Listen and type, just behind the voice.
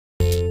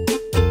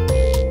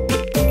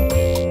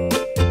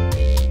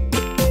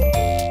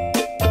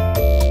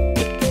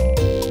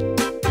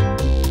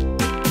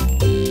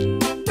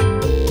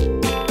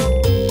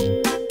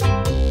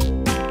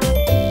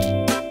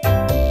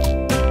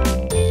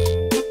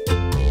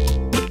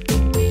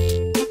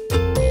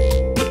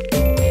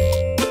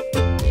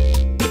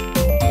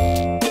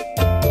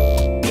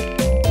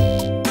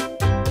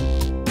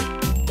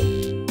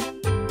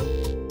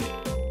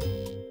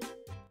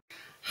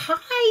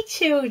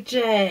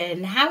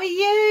children, how are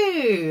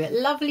you?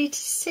 Lovely to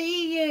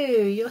see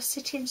you. You're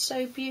sitting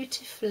so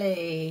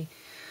beautifully.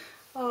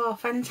 Oh,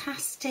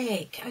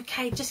 fantastic.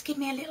 Okay, just give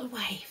me a little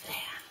wave there.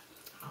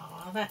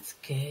 Oh, that's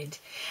good.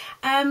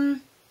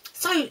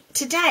 So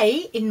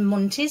today in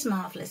Monty's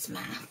Marvellous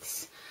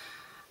Maths,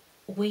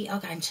 we are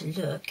going to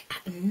look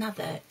at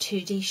another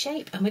 2D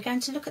shape, and we're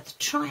going to look at the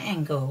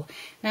triangle.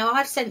 Now,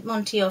 I've sent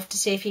Monty off to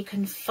see if he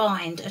can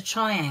find a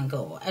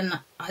triangle, and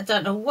I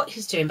don't know what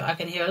he's doing, but I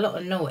can hear a lot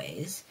of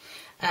noise.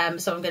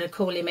 So I'm going to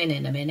call him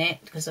in a minute,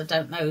 because I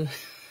don't know,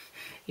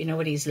 you know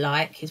what he's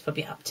like. He's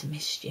probably up to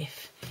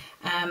mischief.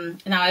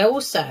 Now, I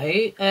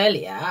also,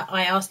 earlier,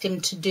 I asked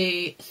him to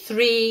do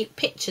 3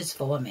 pictures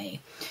for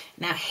me.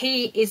 Now,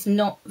 he is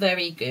not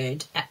very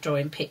good at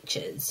drawing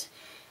pictures.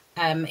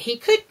 He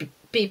could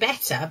be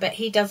better, but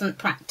he doesn't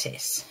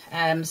practice.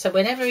 So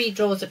whenever he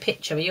draws a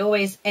picture, he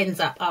always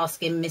ends up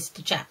asking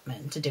Mr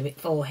Chapman to do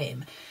it for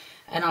him.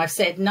 And I've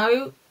said,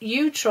 no,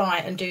 you try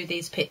and do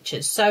these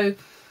pictures. So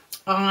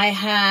I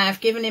have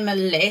given him a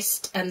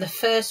list, and the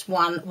first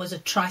one was a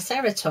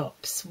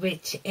Triceratops,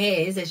 which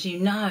is, as you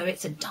know,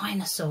 it's a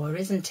dinosaur,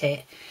 isn't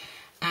it?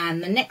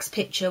 And the next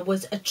picture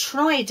was a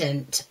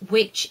trident,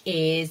 which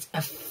is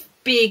a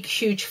big,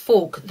 huge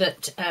fork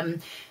that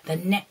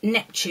the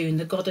Neptune,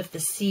 the god of the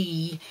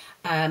sea,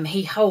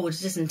 he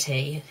holds, doesn't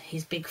he?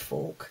 His big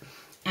fork.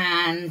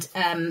 And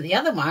the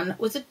other one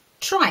was a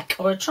trike,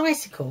 or a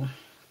tricycle.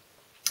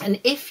 And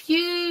if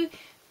you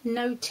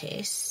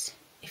notice,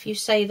 if you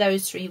say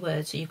those 3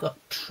 words, so you've got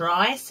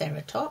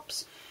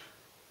Triceratops,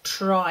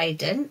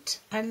 trident,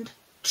 and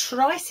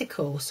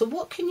tricycle. So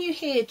what can you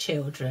hear,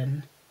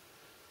 children?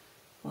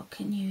 What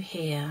can you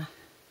hear?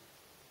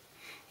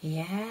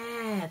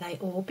 Yeah, they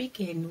all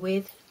begin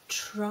with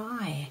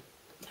tri,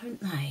 don't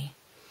they?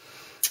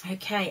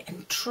 Okay,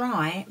 and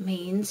tri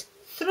means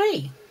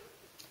 3.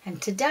 And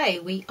today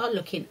we are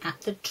looking at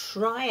the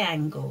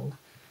triangle,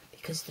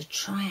 because the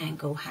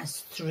triangle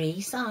has 3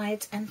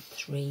 sides and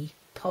 3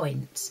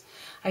 points.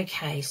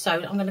 Okay, so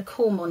I'm going to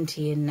call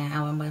Monty in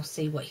now, and we'll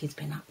see what he's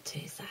been up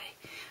to. So,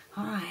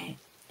 all right,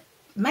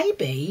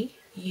 maybe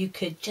you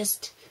could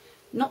just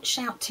not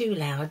shout too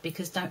loud,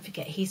 because don't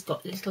forget he's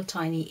got little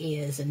tiny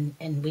ears,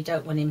 and we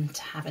don't want him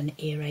to have an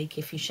earache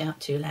if you shout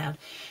too loud.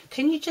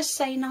 Can you just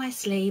say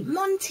nicely,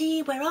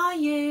 Monty, where are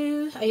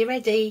you? Are you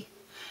ready?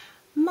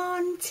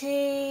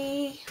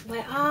 Monty,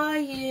 where are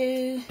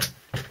you?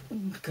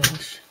 Oh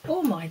gosh,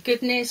 oh my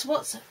goodness,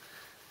 what's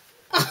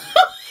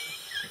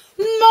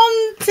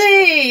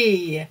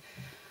Monty?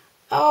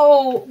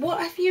 Oh, what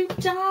have you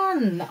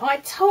done? I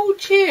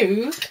told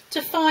you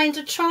to find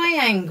a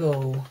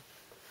triangle.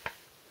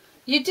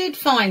 You did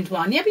find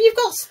one, yeah, but you've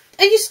got,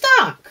 are you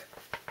stuck?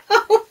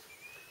 Oh,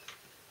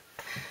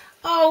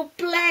 oh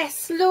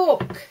bless,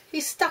 look,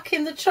 he's stuck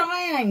in the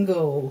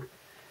triangle.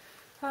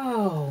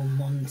 Oh,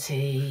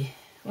 Monty,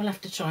 we'll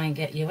have to try and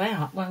get you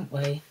out, won't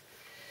we?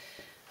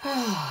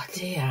 Oh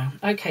dear.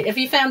 Okay, have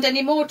you found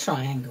any more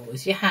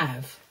triangles? You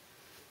have.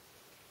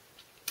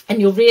 And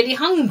you're really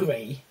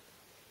hungry?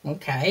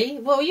 Okay,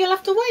 well, you'll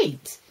have to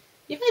wait.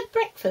 You've had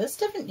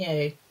breakfast, haven't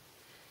you?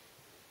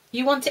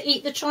 You want to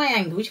eat the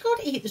triangles? You've got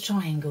to eat the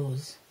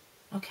triangles.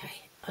 Okay,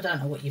 I don't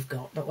know what you've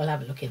got, but we'll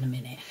have a look in a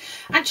minute.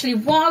 Actually,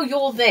 while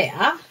you're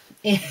there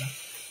in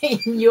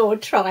your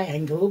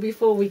triangle,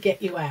 before we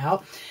get you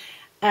out,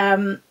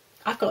 I've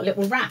got a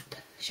little rap.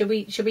 Shall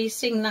we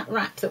sing that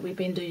rap that we've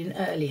been doing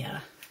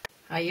earlier?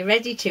 Are you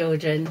ready,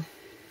 children?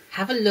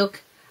 Have a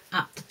look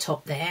up the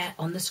top there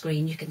on the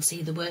screen. You can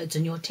see the words,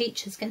 and your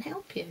teachers can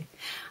help you.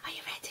 Are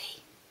you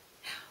ready?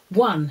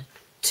 1,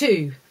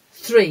 2,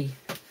 3.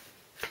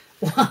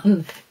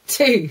 1,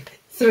 2,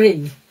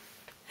 3.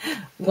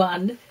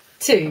 1,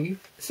 2,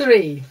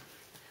 3.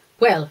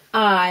 Well,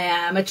 I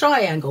am a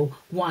triangle.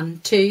 1,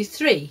 2,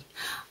 3.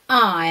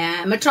 I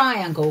am a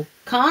triangle.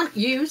 Can't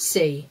you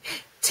see?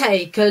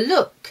 Take a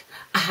look.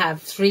 I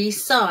have 3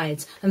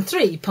 sides and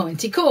 3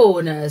 pointy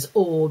corners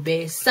all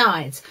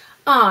besides.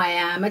 I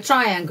am a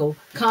triangle.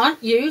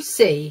 Can't you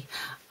see?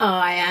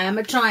 I am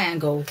a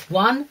triangle.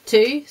 1,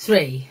 2,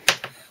 3.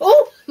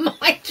 Oh,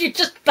 Mike, you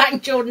just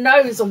banged your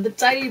nose on the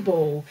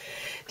table.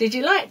 Did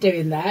you like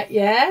doing that?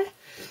 Yeah?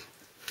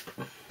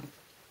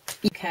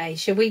 Okay,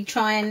 shall we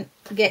try and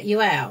get you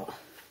out?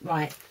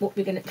 Right, what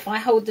we're going to... If I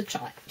hold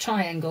the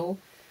triangle...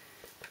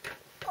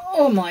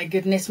 Oh, my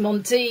goodness,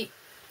 Monty.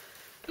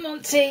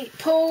 Monty,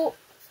 pull,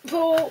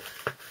 pull.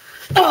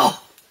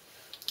 Oh!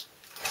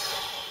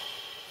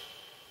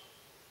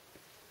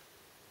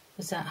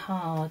 Was that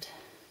hard?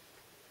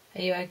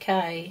 Are you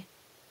okay?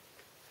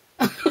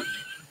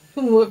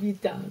 What have you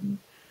done?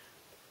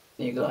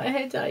 You got a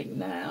headache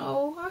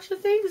now? I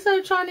should think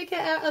so, trying to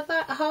get out of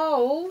that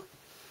hole.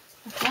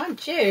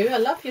 Mind you, I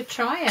love your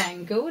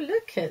triangle.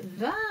 Look at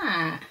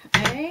that,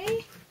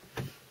 eh?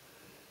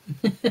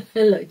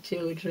 Hello,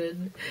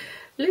 children.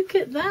 Look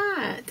at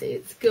that.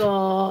 It's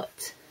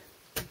got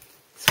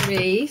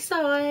 3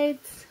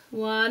 sides.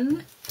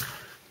 1,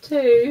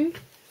 2,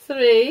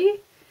 3.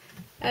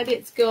 And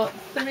it's got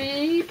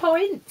 3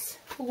 points.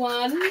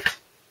 1,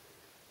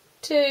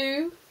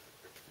 2,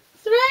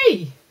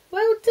 3.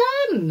 Well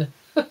done.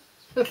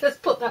 Let's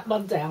put that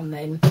one down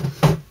then.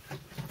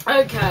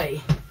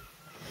 Okay.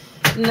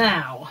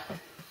 Now,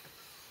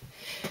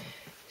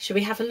 shall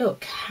we have a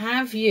look?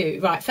 Have you...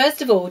 Right,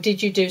 first of all,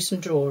 did you do some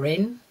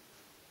drawing?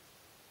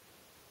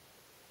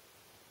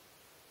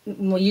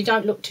 Well, you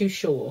don't look too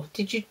sure.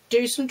 Did you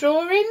do some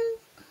drawing?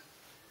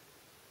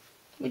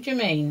 What do you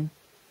mean?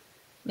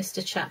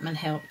 Mr Chapman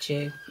helped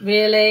you.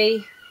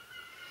 Really?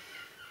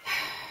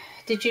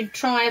 Did you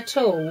try at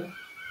all?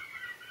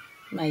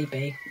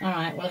 Maybe. All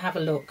right, we'll have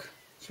a look.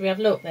 Shall we have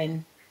a look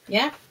then?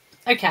 Yeah?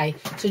 Okay.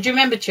 So do you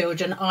remember,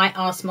 children, I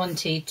asked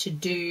Monty to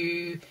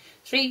do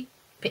 3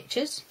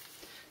 pictures.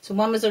 So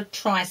one was a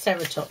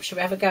triceratops. Shall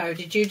we have a go?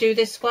 Did you do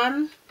this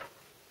one?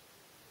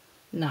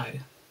 No.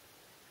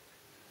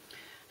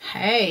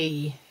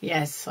 Hey,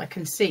 yes, I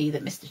can see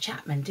that Mr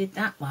Chapman did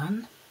that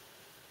one.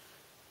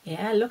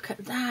 Yeah, look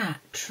at that.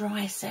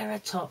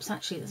 Triceratops.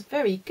 Actually, that's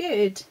very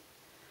good.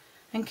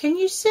 And can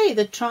you see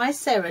the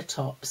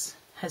Triceratops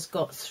has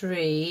got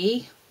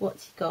 3...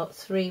 What's he got?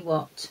 3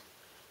 what?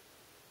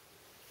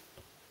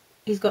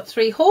 He's got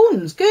 3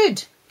 horns.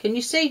 Good. Can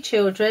you see,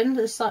 children?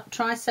 The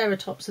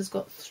Triceratops has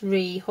got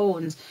 3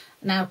 horns.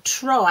 Now,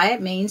 tri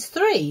means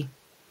 3.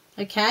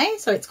 Okay,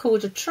 so it's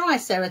called a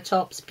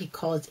Triceratops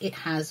because it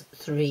has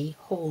 3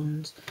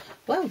 horns.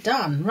 Well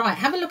done. Right,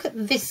 have a look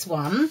at this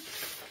one.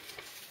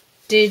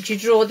 Did you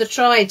draw the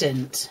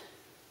trident?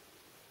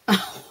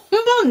 Oh,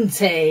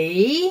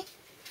 Monty.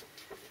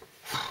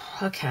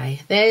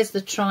 Okay, there's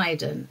the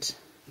trident.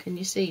 Can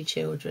you see,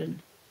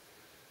 children?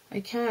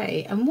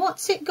 Okay, and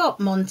what's it got,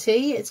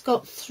 Monty? It's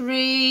got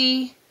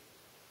 3...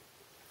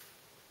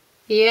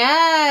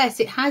 Yes,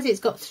 it has.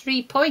 It's got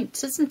 3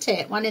 points, isn't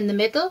it? One in the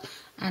middle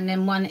and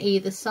then one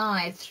either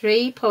side.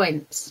 3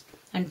 points.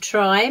 And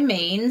tri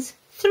means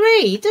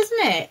 3,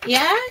 doesn't it?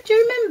 Yeah, do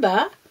you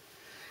remember?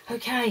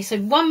 Okay, so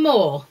one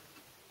more.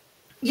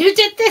 You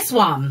did this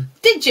one,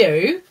 did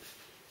you?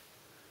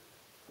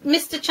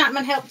 Mr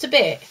Chapman helped a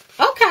bit.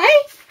 Okay,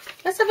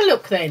 let's have a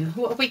look then.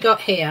 What have we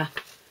got here?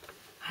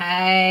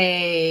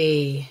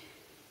 Hey,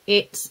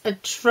 it's a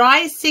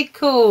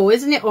tricycle,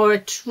 isn't it? Or a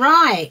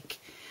trike.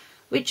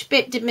 Which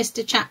bit did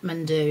Mr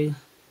Chapman do?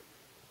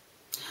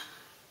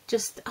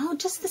 Just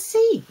the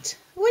seat.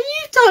 Well,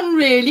 you've done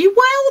really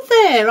well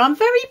there. I'm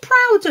very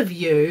proud of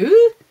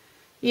you.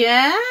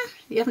 Yeah?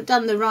 You haven't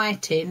done the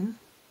writing.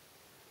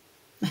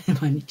 I'm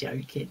only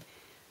joking.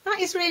 That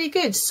is really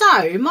good.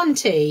 So,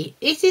 Monty,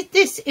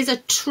 this is a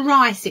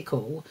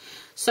tricycle.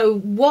 So,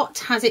 what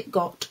has it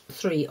got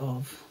 3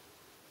 of?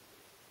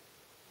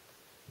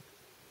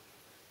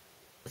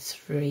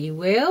 3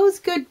 wheels.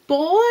 Good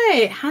boy.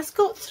 It has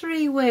got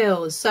 3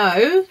 wheels.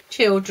 So,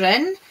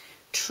 children,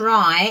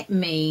 tri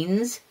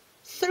means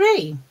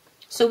 3.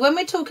 So when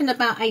we're talking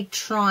about a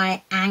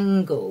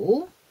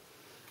triangle,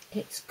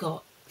 it's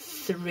got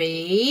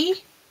 3.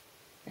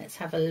 Let's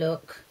have a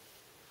look.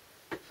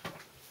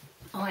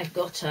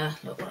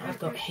 Look what I've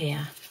got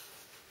here.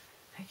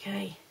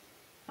 Okay,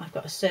 I've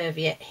got a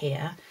serviette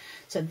here.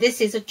 So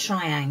this is a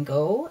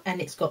triangle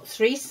and it's got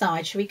 3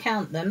 sides. Shall we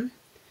count them?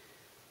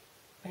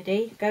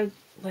 Ready? Go.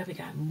 Where are we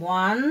going?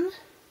 1,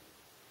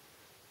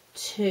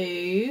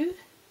 2,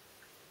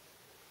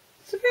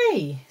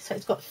 3. So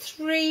it's got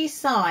 3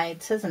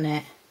 sides, hasn't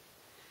it?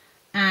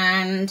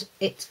 And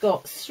it's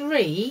got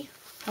 3,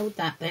 hold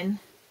that then,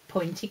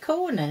 pointy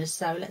corners.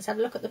 So let's have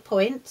a look at the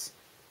points.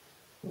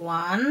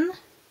 1,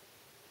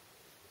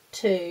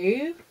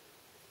 2,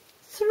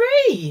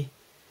 3.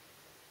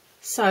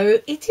 So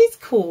it is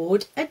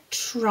called a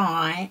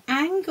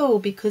triangle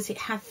because it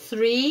has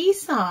 3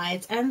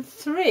 sides and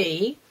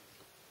 3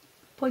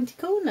 pointy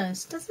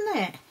corners, doesn't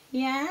it?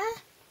 Yeah?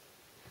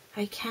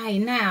 Okay,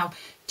 now,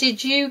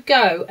 did you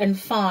go and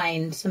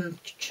find some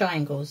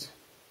triangles?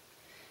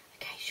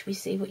 Okay, should we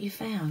see what you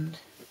found?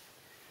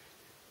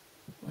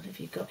 What have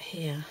you got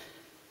here?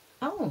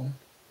 Oh.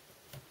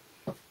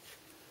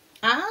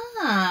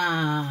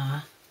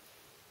 Ah.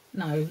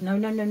 No.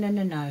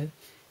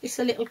 It's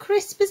a little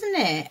crisp, isn't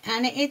it?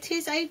 And it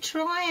is a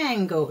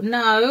triangle.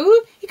 No,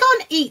 you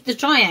can't eat the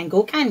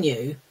triangle, can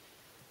you?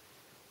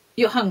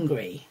 You're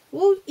hungry.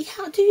 Well, you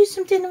can't do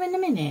some dinner in a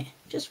minute.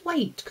 Just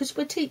wait, because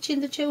we're teaching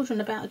the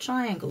children about a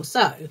triangle.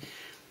 So,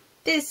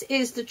 this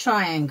is the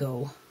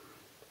triangle.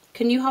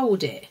 Can you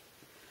hold it?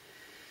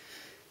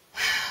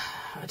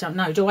 I don't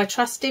know. Do I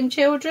trust him,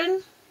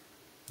 children?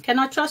 Can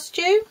I trust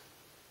you?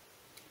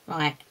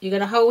 Right, you're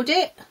going to hold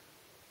it?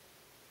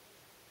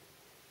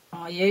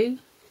 Are you?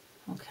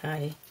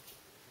 Okay.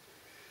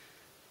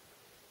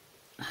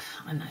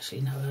 And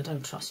actually, no, I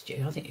don't trust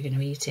you. I think you're going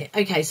to eat it.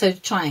 Okay, so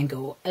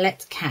triangle.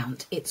 Let's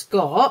count. It's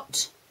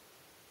got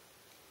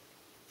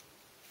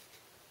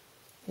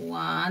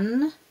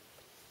 1,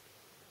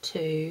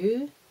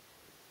 2,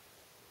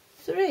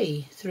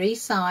 3. 3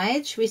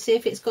 sides. Shall we see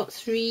if it's got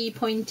 3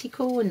 pointy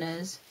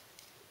corners?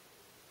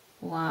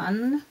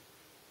 1,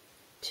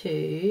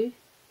 2,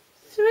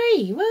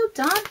 3. Well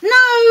done.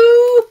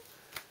 No!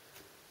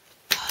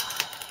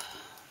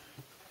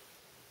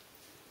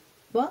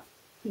 What?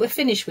 We're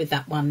finished with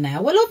that one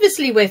now. Well,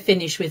 obviously we're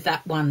finished with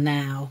that one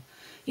now.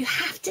 You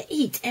have to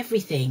eat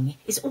everything.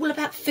 It's all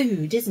about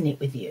food, isn't it,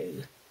 with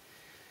you?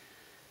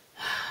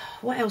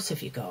 What else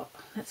have you got?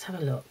 Let's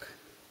have a look.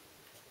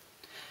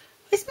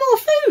 It's more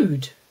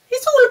food.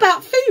 It's all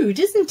about food,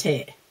 isn't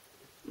it?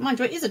 Mind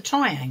you, it is a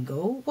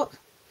triangle. What?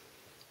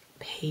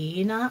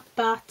 Peanut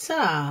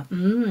butter.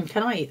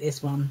 Can I eat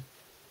this one?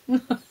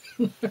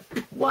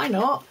 Why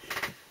not?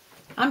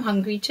 I'm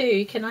hungry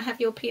too. Can I have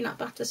your peanut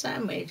butter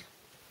sandwich?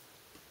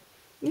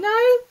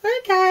 No?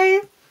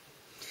 Okay.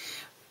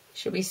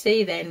 Shall we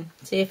see then?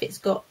 See if it's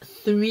got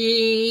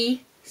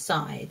 3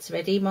 sides.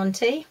 Ready,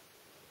 Monty?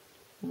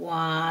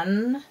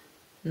 1,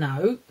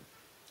 no,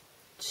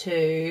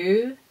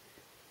 2,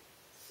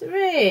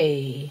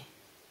 3.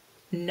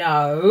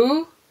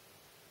 No.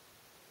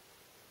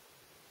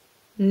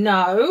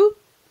 No.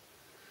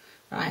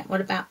 Right,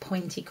 what about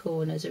pointy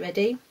corners?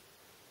 Ready?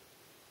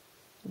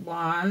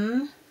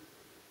 1,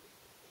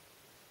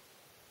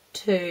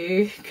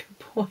 2, good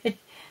boy,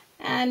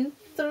 and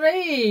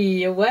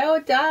 3. Well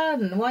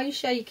done. Why are you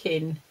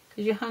shaking?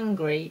 Because you're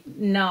hungry?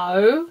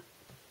 No.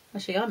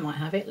 Actually, I might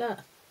have it, look.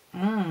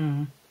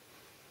 I'm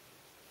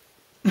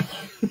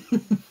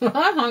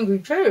hungry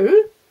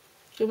too.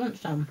 Do you want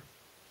some?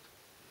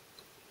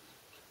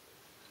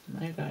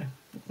 There you go.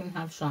 You can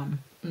have some.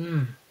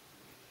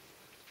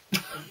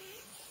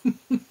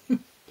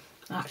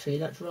 Actually,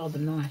 that's rather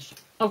nice.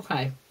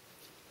 Okay.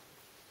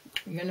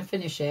 You're going to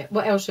finish it.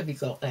 What else have you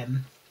got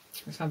then?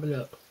 Let's have a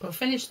look. We'll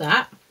finish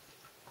that.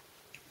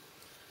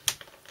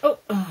 Oh,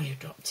 you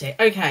dropped it.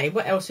 Okay,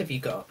 what else have you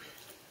got?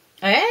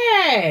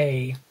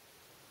 Hey!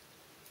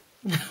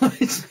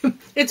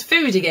 It's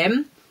food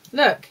again.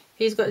 Look,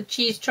 he's got a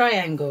cheese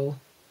triangle.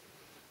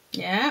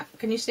 Yeah,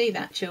 can you see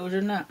that,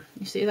 children? Look,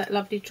 you see that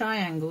lovely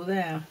triangle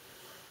there?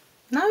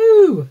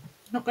 No,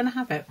 not going to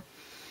have it.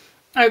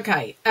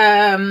 Okay,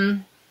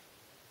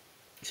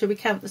 should we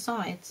count the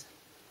sides?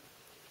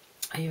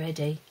 Are you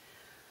ready?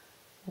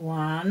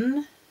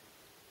 1,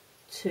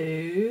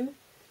 2,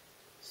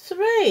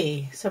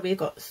 3. So we've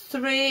got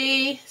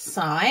 3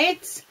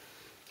 sides.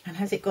 And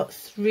has it got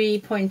 3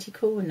 pointy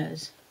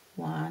corners?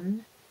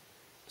 1,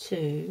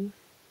 2,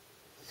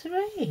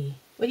 3.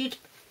 Well, you...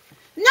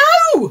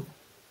 No!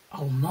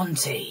 Oh,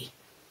 Monty.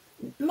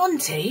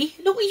 Monty,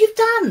 look what you've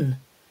done.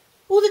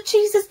 All the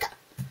cheese has got...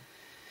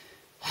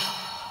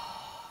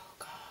 Oh,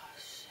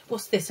 gosh.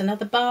 What's this,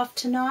 another bath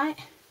tonight?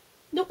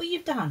 Look what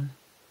you've done.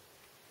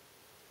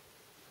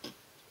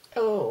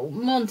 Oh,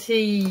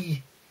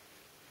 Monty.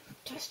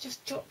 That's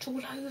just dropped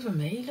all over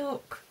me,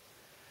 look.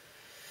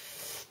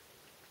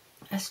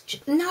 That's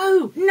just...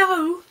 No,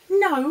 no,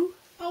 no.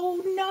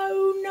 Oh,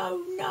 no,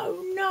 no,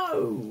 no,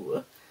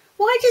 no.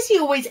 Why does he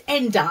always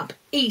end up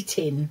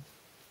eating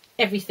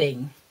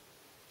everything?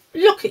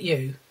 Look at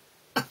you.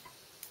 Oh,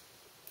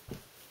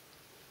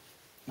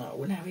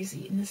 well, now he's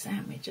eating the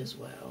sandwich as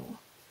well.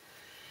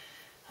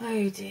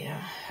 Oh, dear.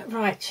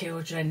 Right,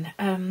 children.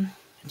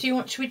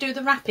 Should we do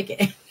the wrap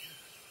again?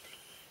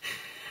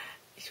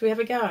 Should we have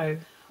a go?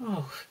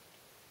 Oh,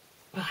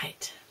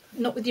 right.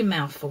 Not with your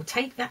mouth full.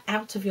 Take that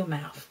out of your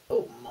mouth.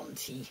 Oh,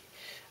 Monty.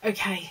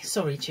 Okay,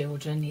 sorry,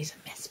 children. He's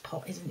a mess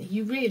pot, isn't he?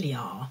 You really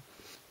are.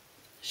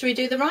 Shall we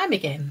do the rhyme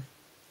again?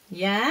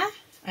 Yeah?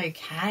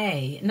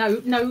 Okay.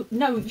 No, no,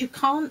 no. You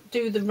can't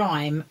do the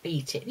rhyme.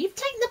 Eat it. You've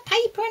taken the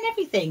paper and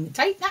everything.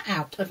 Take that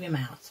out of your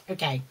mouth.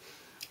 Okay.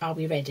 Are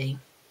we ready?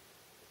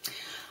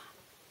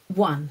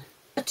 1,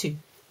 a 2,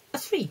 a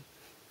 3.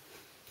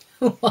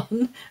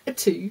 1, a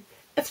 2,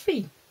 a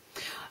 3.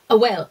 Oh,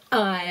 well,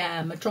 I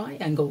am a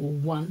triangle.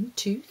 1,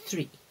 2,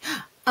 3.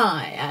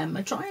 I am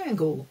a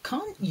triangle,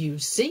 can't you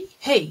see?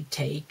 Hey,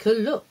 take a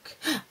look.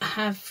 I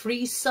have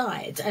 3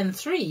 sides and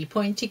 3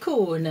 pointy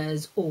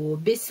corners all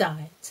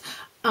besides.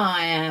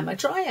 I am a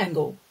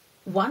triangle.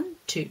 1,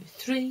 2,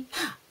 3.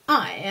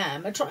 I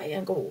am a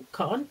triangle,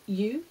 can't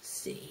you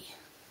see?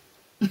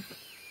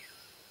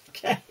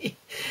 Okay.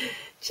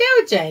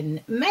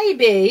 Children,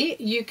 maybe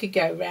you could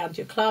go round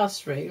your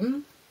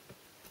classroom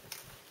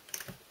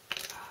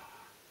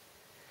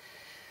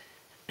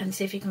and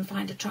see if you can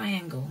find a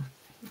triangle.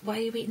 Why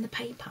are you eating the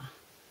paper?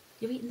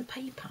 You're eating the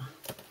paper.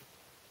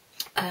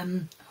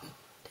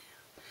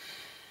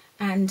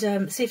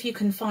 See if you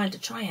can find a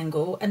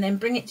triangle and then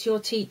bring it to your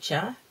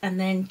teacher, and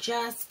then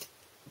just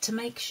to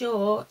make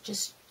sure,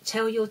 just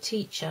tell your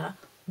teacher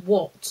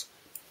what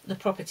the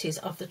properties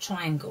of the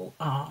triangle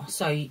are.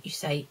 So you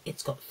say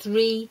it's got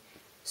 3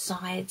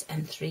 sides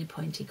and 3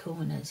 pointy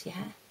corners,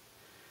 yeah?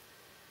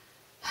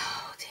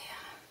 Oh dear.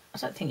 I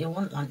don't think you'll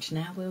want lunch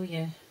now, will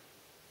you?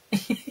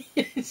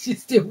 You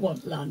still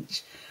want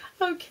lunch.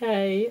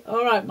 Okay,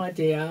 all right, my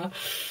dear.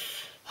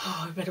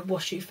 Oh, we better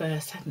wash you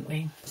first, hadn't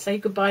we? Say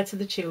goodbye to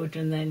the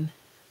children then.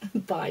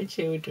 Bye,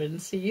 children.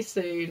 See you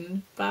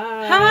soon.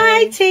 Bye.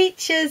 Hi,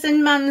 teachers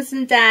and mums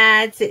and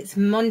dads. It's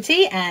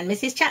Monty and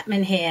Mrs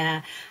Chapman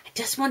here. I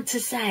just want to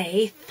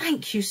say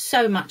thank you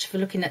so much for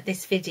looking at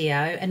this video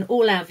and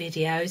all our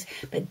videos.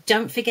 But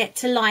don't forget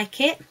to like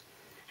it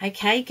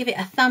Okay, give it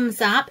a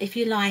thumbs up if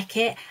you like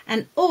it,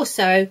 and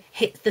also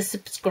hit the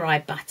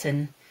subscribe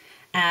button.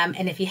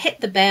 And if you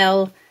hit the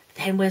bell,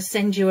 then we'll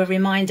send you a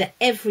reminder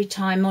every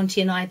time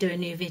Monty and I do a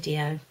new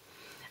video.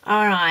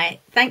 All right,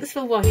 thanks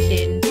for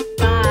watching.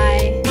 Bye.